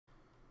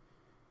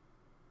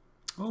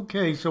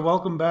Okay, so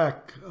welcome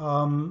back.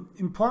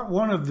 In part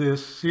one of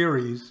this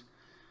series,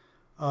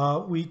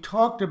 we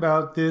talked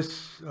about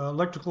this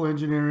electrical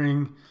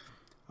engineering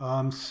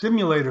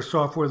simulator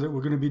software that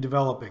we're going to be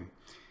developing.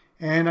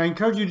 And I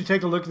encourage you to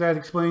take a look at that. It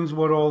explains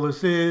what all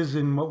this is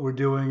and what we're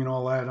doing and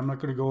all that. I'm not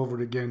going to go over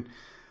it again.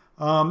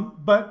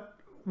 But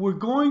we're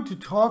going to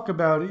talk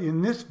about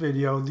in this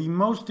video the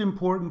most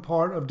important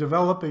part of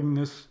developing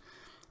this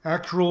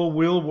actual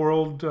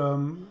real-world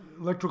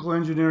electrical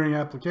engineering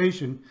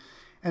application.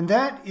 And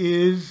that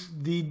is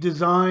the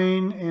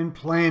design and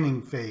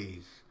planning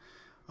phase.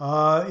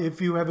 If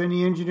you have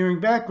any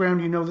engineering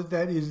background, you know that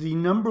that is the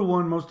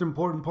 #1 most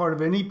important part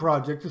of any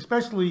project,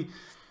 especially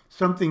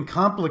something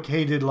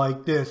complicated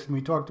like this. And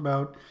we talked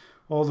about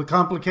all the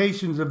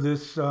complications of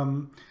this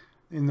in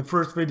the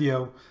first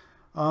video.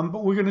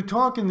 But we're going to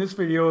talk in this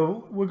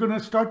video, we're going to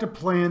start to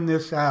plan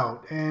this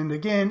out. And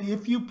again,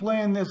 if you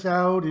plan this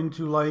out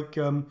into like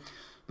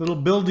little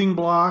building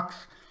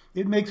blocks,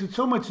 it makes it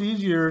so much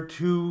easier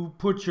to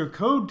put your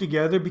code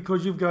together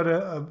because you've got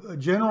a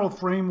general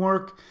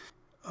framework,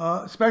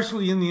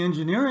 especially in the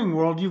engineering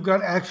world. You've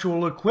got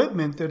actual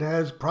equipment that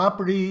has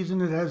properties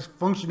and it has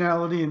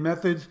functionality and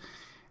methods,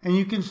 and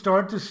you can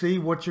start to see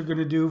what you're going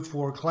to do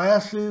for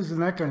classes and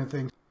that kind of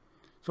thing.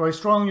 So I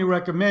strongly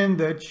recommend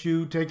that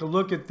you take a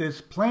look at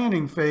this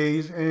planning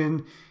phase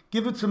and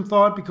give it some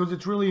thought because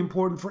it's really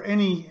important for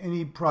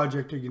any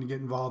project you're going to get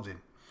involved in.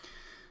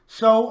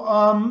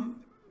 So,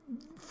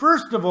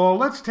 first of all,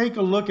 let's take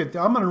a look at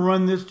that. I'm going to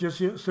run this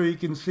just so you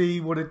can see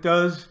what it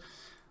does.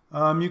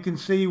 You can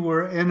see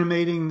we're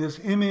animating this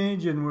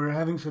image and we're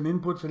having some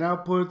inputs and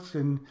outputs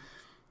and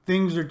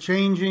things are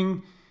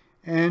changing.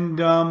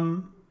 And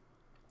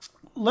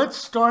let's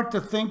start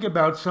to think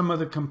about some of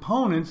the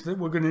components that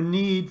we're going to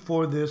need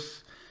for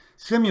this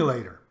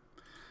simulator.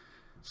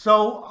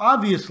 So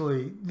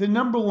obviously, the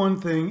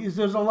 #1 thing is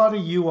there's a lot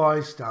of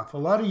UI stuff, a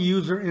lot of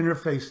user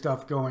interface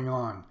stuff going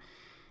on.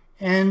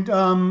 And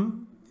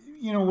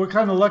you know, we're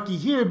kind of lucky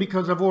here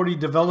because I've already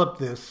developed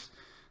this.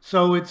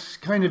 So it's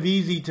kind of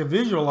easy to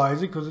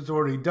visualize it because it's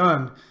already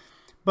done.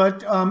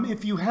 But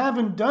if you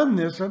haven't done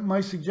this,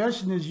 my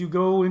suggestion is you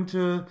go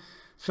into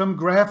some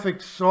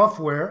graphics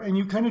software and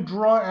you kind of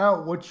draw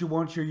out what you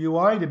want your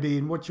UI to be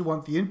and what you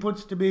want the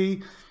inputs to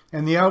be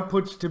and the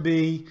outputs to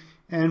be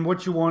and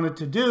what you want it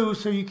to do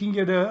so you can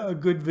get a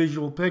good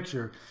visual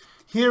picture.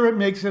 Here it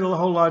makes it a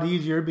whole lot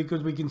easier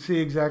because we can see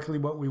exactly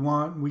what we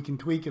want and we can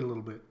tweak it a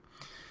little bit.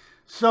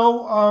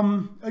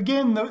 So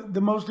again,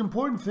 the most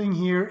important thing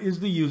here is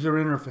the user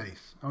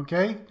interface,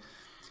 okay?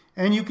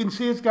 And you can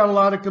see it's got a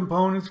lot of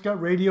components. It's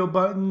got radio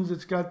buttons.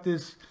 It's got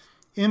this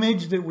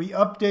image that we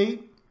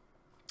update.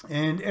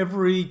 And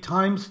every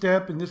time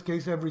step, in this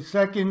case every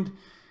second,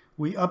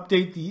 we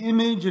update the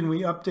image and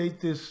we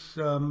update this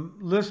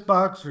list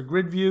box or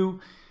grid view.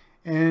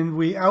 And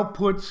we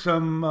output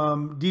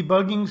some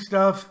debugging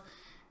stuff.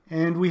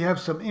 And we have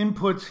some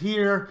inputs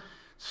here.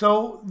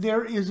 So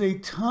there is a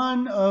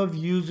ton of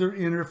user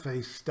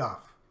interface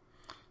stuff.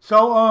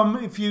 So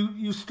if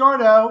you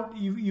start out,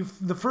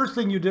 the first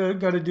thing you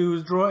got to do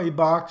is draw a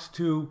box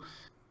to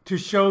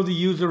show the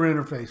user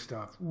interface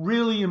stuff.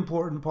 Really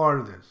important part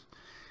of this.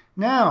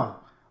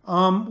 Now,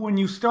 when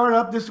you start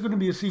up, this is going to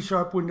be a C#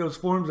 Windows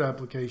Forms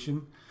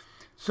application.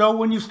 So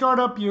when you start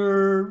up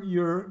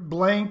your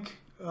blank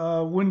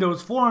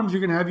Windows Forms,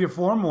 you're going to have your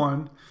Form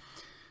 1.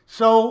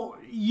 So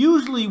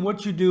usually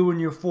what you do in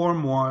your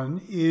Form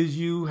 1 is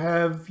you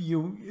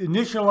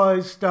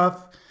initialize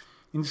stuff,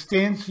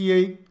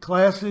 instantiate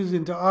classes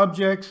into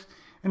objects,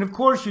 and of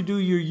course you do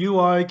your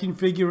UI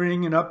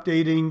configuring and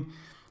updating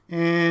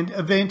and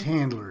event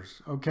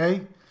handlers,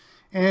 okay?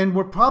 And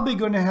we're probably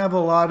going to have a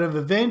lot of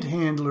event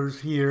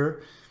handlers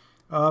here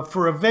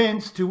for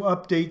events to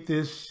update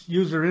this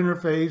user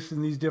interface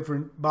and these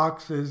different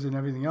boxes and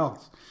everything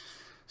else.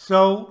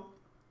 So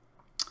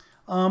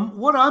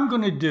what I'm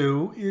going to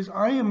do is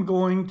I am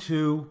going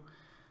to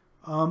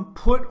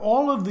put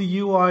all of the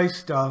UI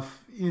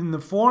stuff in the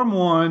Form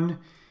 1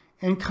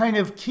 and kind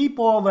of keep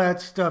all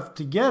that stuff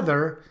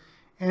together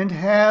and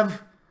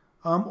have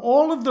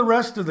all of the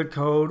rest of the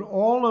code,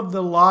 all of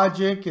the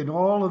logic and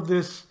all of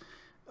this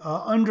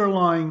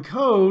underlying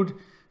code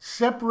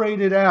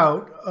separated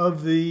out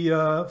of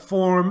the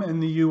form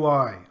and the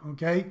UI,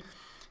 okay?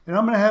 And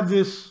I'm going to have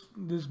this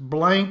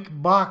blank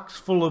box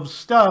full of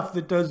stuff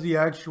that does the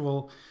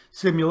actual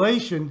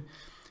simulation.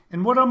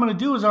 And what I'm going to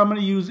do is I'm going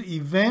to use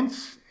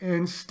events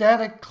and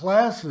static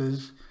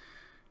classes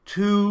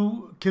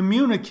to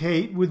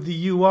communicate with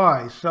the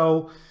UI.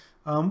 So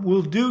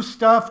we'll do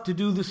stuff to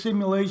do the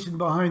simulation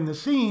behind the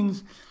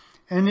scenes,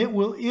 and it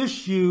will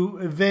issue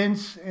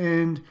events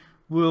and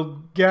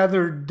will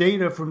gather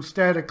data from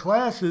static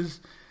classes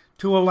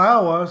to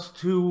allow us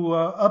to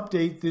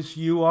update this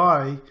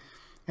UI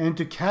and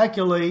to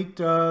calculate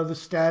the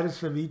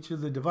status of each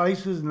of the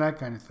devices and that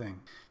kind of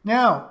thing.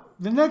 Now,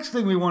 the next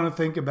thing we want to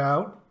think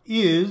about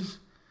is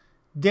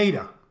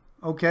data,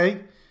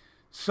 okay?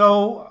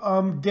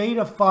 So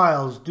data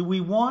files. Do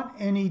we want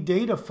any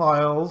data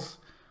files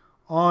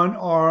on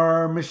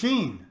our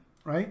machine,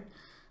 right?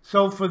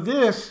 So for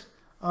this,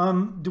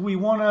 do we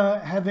want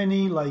to have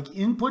any like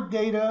input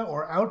data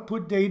or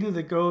output data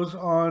that goes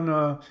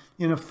on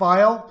in a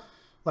file?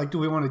 Like, do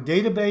we want a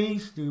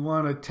database? Do we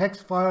want a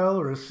text file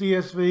or a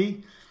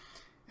CSV?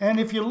 And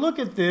if you look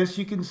at this,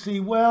 you can see,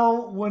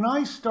 well, when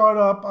I start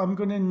up, I'm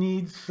going to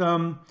need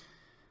some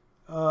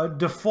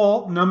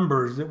default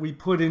numbers that we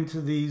put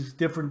into these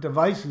different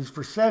devices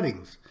for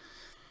settings.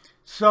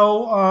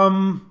 So,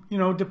 you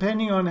know,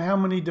 depending on how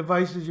many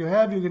devices you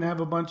have, you're going to have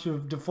a bunch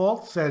of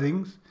default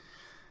settings.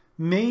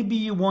 Maybe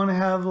you want to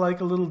have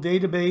like a little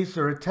database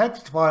or a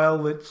text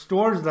file that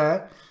stores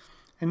that.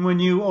 And when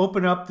you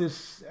open up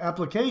this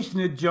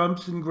application, it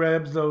jumps and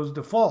grabs those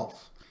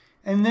defaults.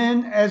 And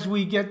then as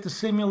we get the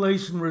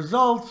simulation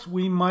results,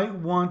 we might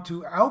want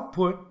to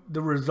output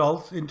the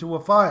results into a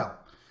file.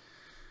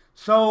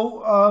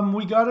 So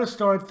we got to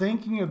start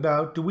thinking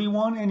about, do we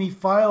want any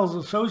files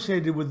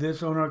associated with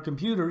this on our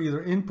computer,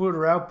 either input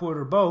or output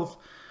or both,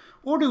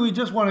 or do we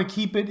just want to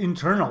keep it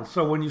internal?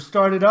 So when you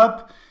start it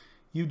up,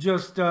 you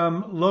just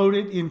load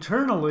it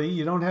internally.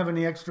 You don't have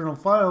any external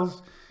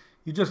files.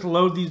 You just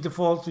load these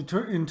defaults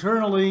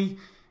internally,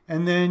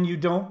 and then you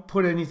don't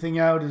put anything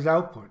out as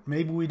output.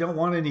 Maybe we don't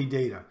want any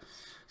data.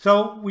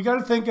 So we got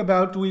to think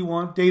about, do we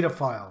want data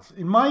files?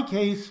 In my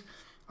case,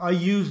 I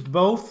used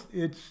both.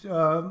 It's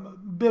a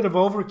bit of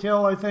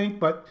overkill, I think,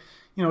 but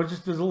you know,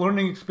 just as a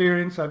learning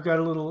experience, I've got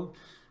a little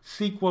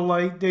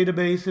SQLite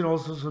database and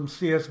also some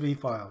CSV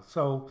files.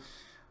 So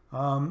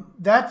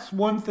that's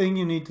one thing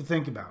you need to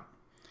think about.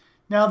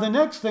 Now, the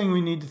next thing we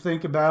need to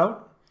think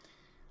about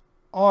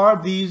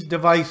are these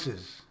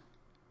devices.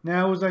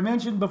 Now, as I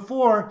mentioned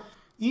before,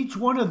 each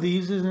one of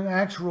these is an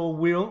actual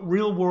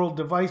real-world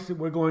device that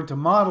we're going to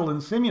model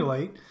and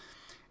simulate,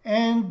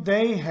 and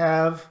they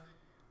have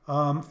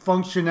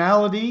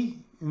functionality.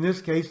 In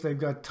this case, they've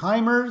got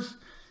timers.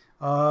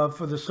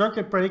 For the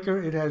circuit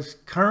breaker, it has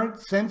current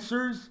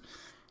sensors,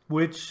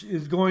 which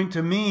is going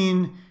to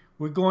mean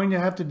we're going to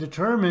have to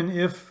determine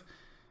if,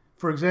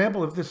 for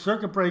example, if the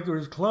circuit breaker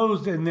is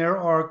closed and there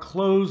are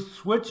closed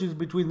switches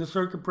between the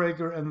circuit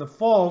breaker and the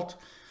fault,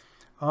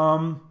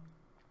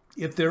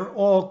 if they're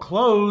all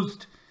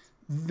closed,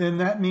 then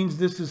that means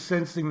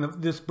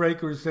this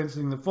breaker is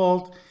sensing the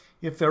fault.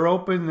 If they're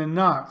open, then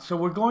not. So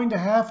we're going to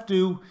have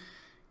to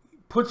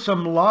put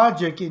some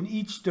logic in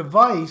each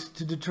device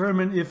to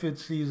determine if it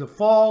sees a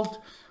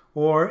fault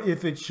or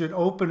if it should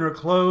open or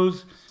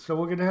close. So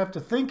we're going to have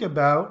to think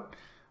about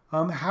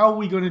how are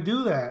we going to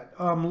do that.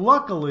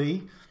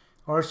 Luckily,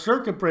 our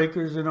circuit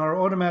breakers and our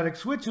automatic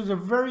switches are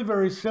very,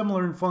 very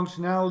similar in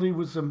functionality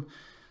with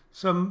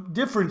some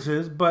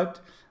differences, but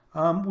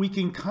we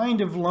can kind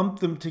of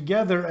lump them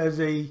together as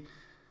a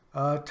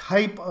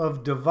type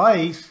of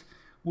device,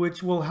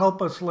 which will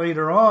help us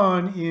later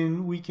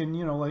on we can,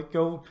 you know, like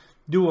go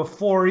do a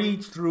for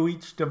each through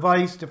each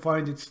device to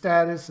find its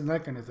status and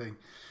that kind of thing.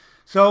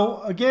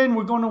 So again,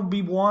 we're going to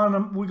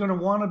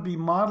want to be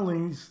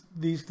modeling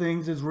these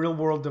things as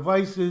real-world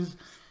devices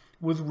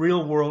with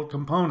real-world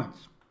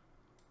components.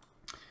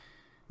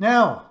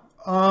 Now,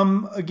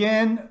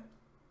 again,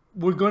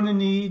 we're going to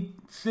need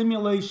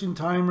simulation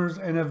timers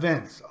and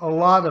events, a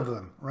lot of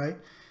them, right?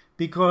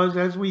 Because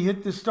as we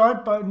hit the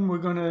start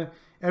button,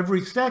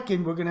 every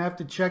second, we're going to have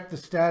to check the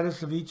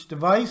status of each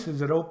device.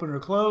 Is it open or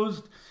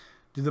closed?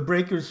 Do the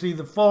breakers see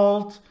the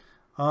fault?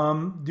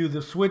 Do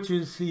the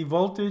switches see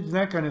voltage?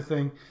 That kind of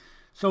thing.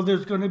 So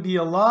there's going to be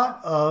a lot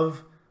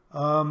of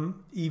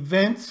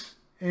events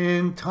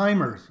and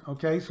timers,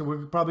 okay? So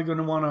we're probably going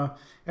to want to,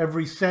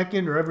 every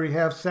second or every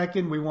half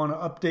second, we want to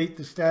update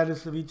the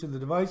status of each of the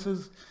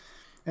devices.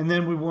 And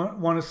then we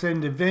want to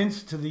send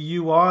events to the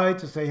UI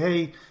to say,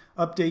 hey,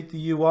 update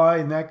the UI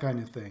and that kind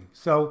of thing.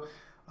 So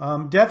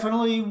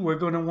definitely we're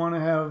going to want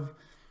to have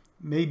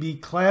maybe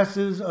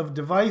classes of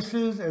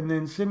devices and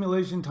then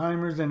simulation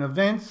timers and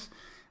events.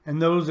 And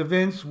those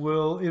events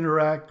will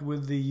interact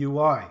with the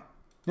UI.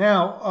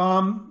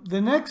 Now,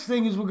 the next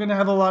thing is we're going to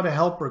have a lot of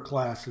helper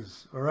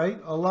classes, all right?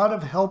 A lot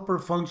of helper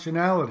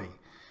functionality.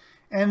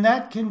 And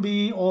that can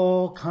be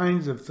all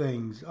kinds of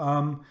things.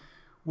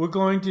 We're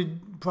going to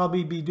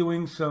probably be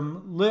doing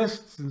some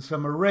lists and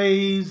some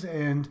arrays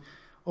and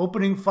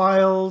opening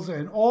files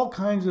and all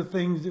kinds of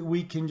things that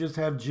we can just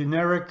have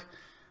generic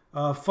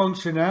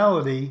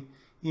functionality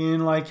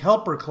in, like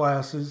helper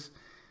classes.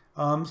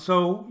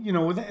 So, you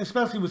know,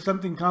 especially with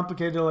something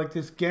complicated like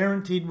this,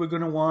 guaranteed we're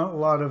going to want a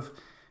lot of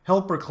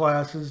helper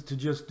classes to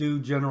just do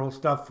general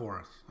stuff for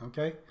us,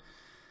 okay?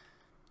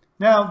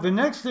 Now, the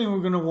next thing we're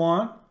going to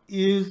want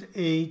is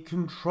a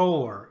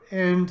controller.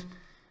 And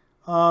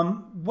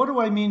what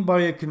do I mean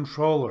by a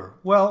controller?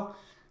 Well,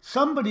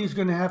 somebody's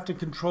going to have to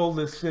control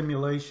this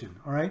simulation,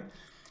 all right?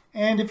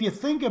 And if you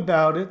think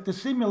about it, the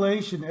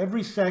simulation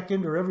every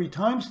second or every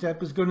time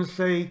step is going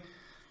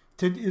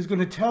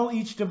to tell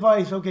each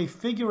device, okay,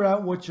 figure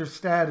out what your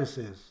status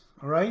is,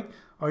 all right?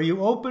 Are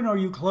you open or are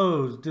you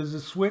closed? Does the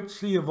switch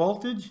see a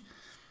voltage?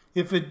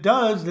 If it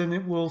does, then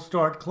it will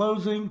start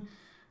closing.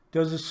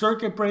 Does the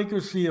circuit breaker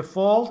see a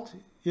fault?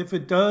 If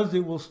it does,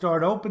 it will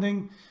start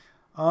opening.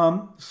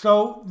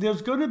 So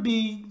there's going to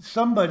be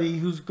somebody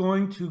who's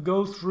going to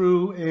go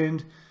through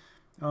and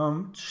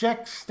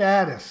check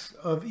status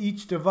of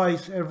each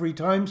device every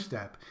time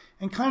step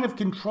and kind of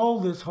control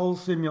this whole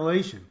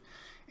simulation.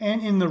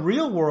 And in the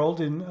real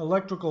world, in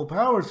electrical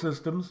power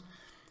systems,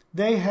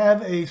 they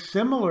have a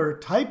similar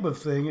type of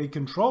thing, a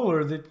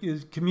controller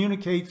that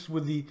communicates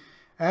with the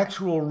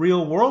actual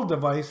real world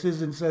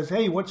devices and says,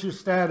 hey, what's your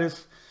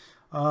status?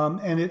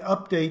 And it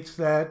updates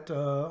that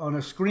on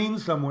a screen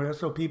somewhere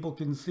so people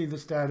can see the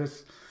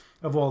status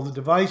of all the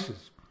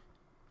devices.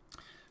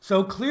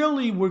 So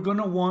clearly we're going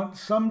to want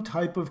some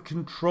type of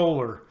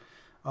controller,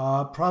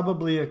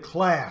 probably a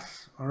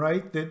class, all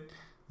right,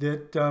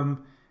 that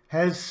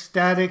has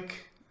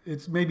static.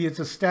 Maybe it's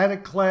a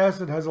static class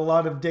that has a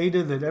lot of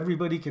data that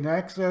everybody can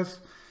access.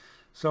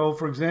 So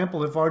for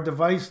example, if our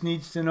device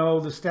needs to know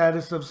the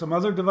status of some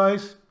other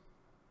device,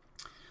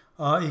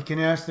 it can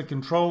ask the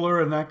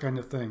controller and that kind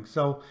of thing.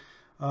 So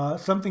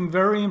something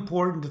very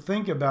important to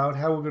think about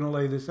how we're going to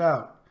lay this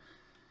out.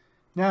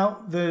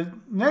 Now, the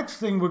next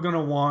thing we're going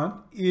to want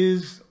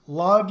is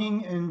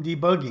logging and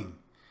debugging.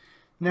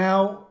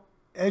 Now,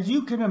 as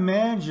you can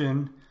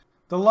imagine,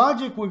 the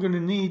logic we're going to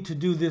need to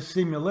do this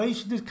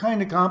simulation is kind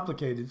of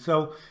complicated.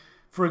 So,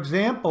 for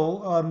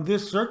example,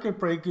 this circuit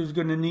breaker is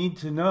going to need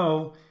to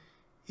know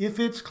if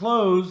it's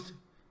closed,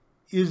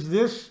 is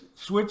this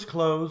switch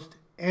closed,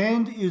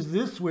 and is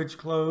this switch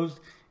closed,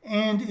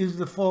 and is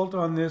the fault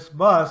on this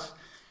bus?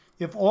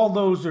 If all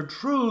those are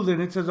true,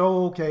 then it says,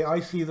 oh, okay, I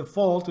see the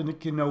fault, and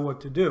it can know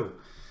what to do.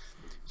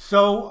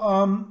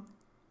 So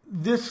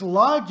this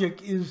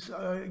logic is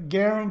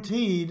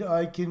guaranteed,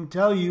 I can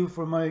tell you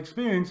from my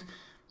experience,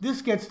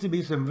 this gets to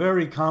be some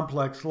very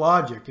complex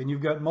logic, and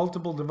you've got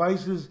multiple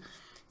devices,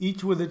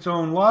 each with its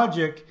own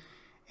logic,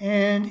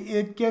 and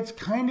it gets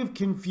kind of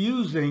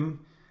confusing.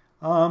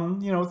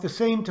 At the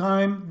same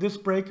time, this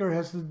breaker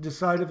has to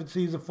decide if it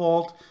sees a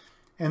fault,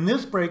 and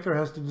this breaker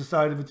has to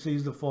decide if it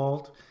sees the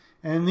fault,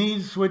 and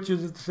these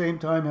switches at the same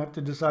time have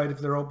to decide if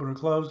they're open or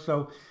closed.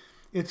 So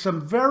it's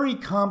some very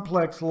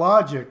complex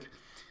logic.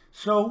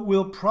 So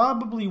we'll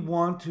probably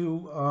want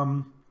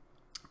to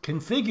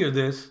configure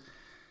this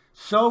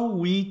so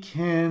we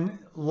can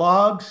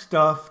log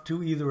stuff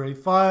to either a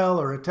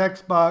file or a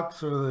text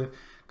box or the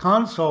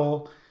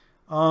console,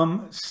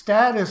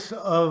 status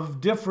of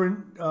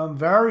different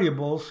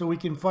variables so we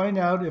can find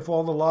out if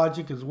all the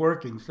logic is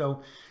working.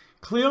 So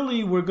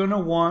clearly we're going to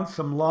want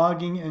some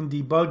logging and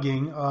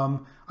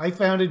debugging. I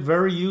found it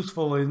very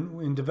useful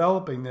in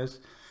developing this.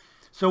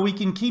 So we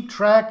can keep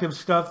track of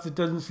stuff that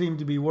doesn't seem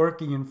to be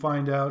working and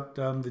find out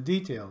the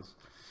details.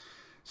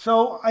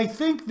 So I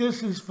think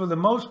this is, for the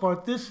most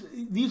part,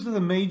 these are the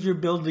major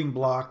building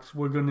blocks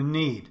we're going to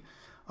need.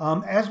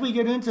 As we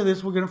get into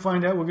this, we're going to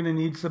find out we're going to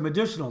need some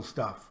additional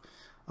stuff.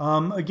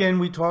 Again,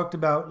 we talked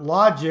about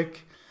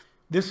logic.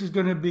 This is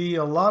going to be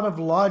a lot of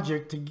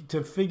logic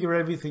to figure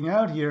everything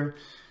out here.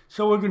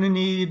 So we're going to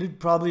need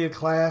probably a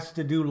class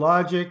to do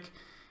logic.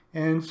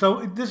 And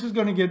so this is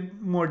going to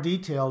get more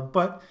detailed,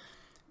 but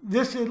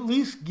this at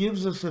least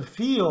gives us a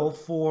feel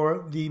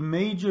for the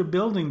major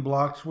building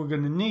blocks we're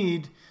going to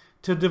need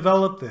to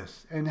develop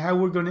this and how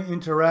we're going to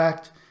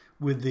interact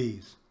with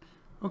these.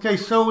 Okay,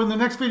 so in the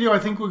next video, I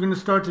think we're going to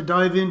start to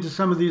dive into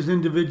some of these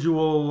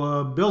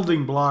individual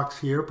building blocks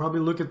here,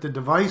 probably look at the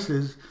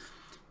devices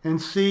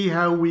and see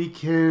how we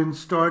can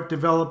start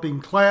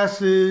developing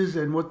classes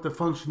and what the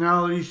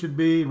functionality should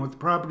be and what the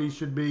properties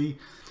should be.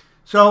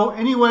 So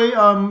anyway,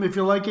 if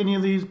you like any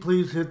of these,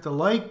 please hit the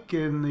like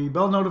and the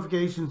bell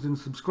notifications and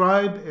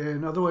subscribe.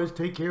 And otherwise,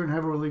 take care and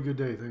have a really good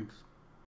day. Thanks.